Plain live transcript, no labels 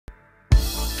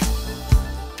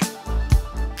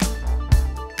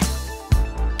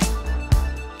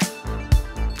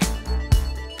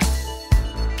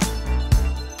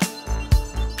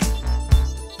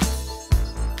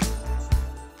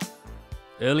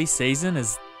Early season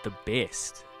is the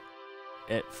best.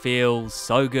 It feels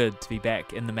so good to be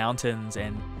back in the mountains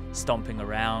and stomping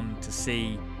around to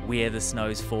see where the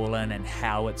snow's fallen and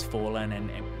how it's fallen, and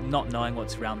not knowing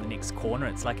what's around the next corner.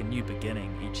 It's like a new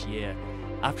beginning each year.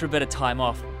 After a bit of time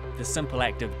off, the simple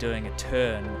act of doing a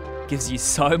turn gives you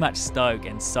so much stoke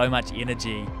and so much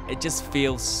energy. It just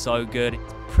feels so good.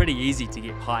 It's pretty easy to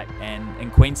get hyped, and in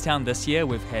Queenstown this year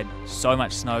we've had so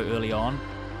much snow early on.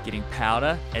 Getting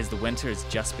powder as the winter is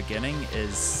just beginning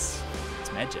it's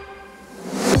magic.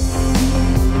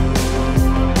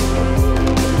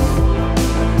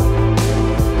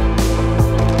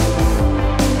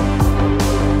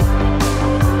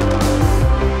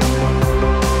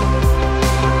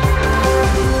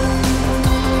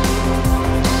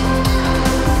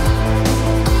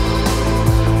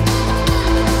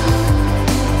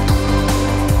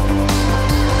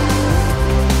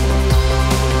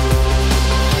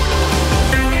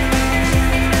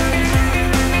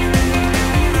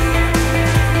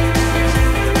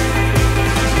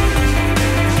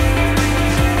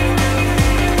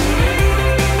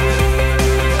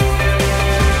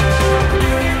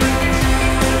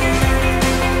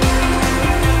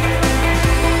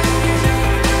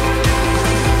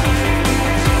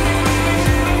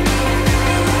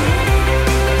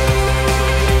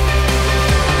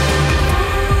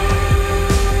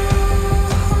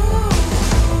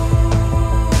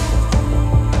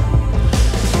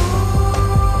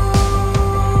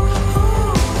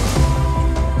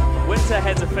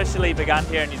 Has officially begun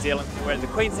here in New Zealand. We're at the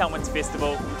Queenstown Winter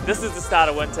Festival. This is the start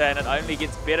of winter and it only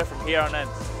gets better from here on in.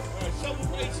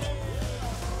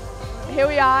 Here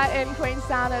we are in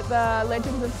Queenstown at the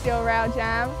Legends of Steel Rail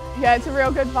Jam. Yeah, it's a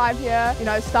real good vibe here. You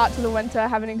know, start to the winter,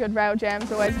 having a good rail jam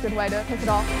is always a good way to kick it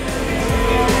off.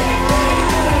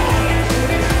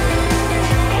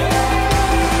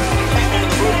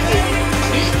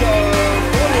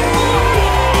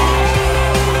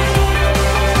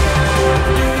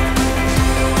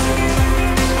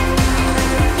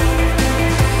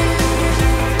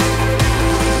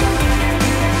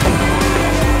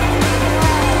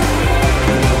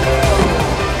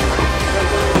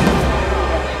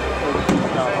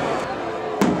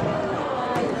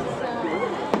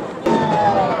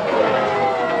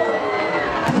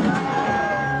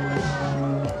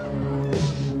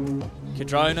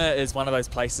 Cardrona is one of those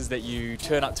places that you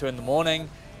turn up to in the morning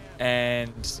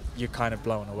and you're kind of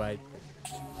blown away.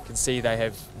 You can see they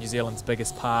have New Zealand's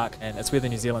biggest park, and it's where the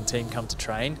New Zealand team come to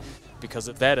train. Because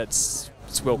of that, it's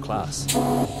world class.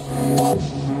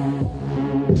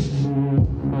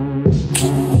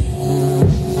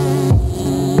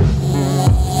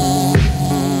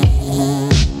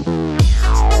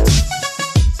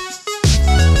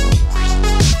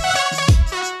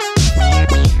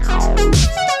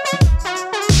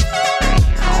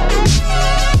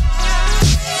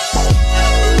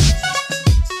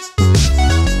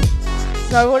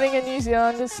 Snowboarding in New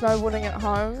Zealand is snowboarding at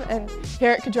home, and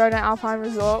here at Cardrona Alpine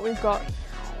Resort we've got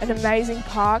an amazing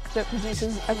park that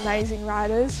produces amazing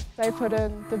riders. They put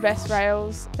in the best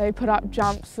rails, they put up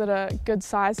jumps that are good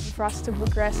size for us to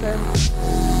progress in.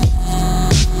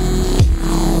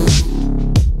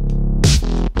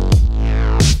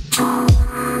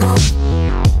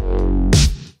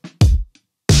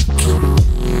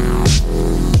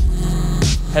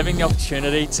 Having the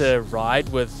opportunity to ride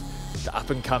with the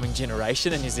up-and-coming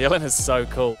generation in New Zealand is so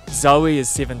cool. Zoi is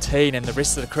 17 and the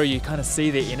rest of the crew, you kind of see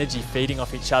their energy feeding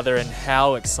off each other and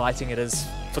how exciting it is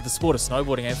for the sport of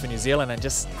snowboarding and for New Zealand, and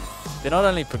just they're not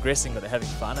only progressing but they're having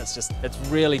fun. It's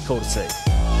really cool to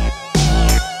see.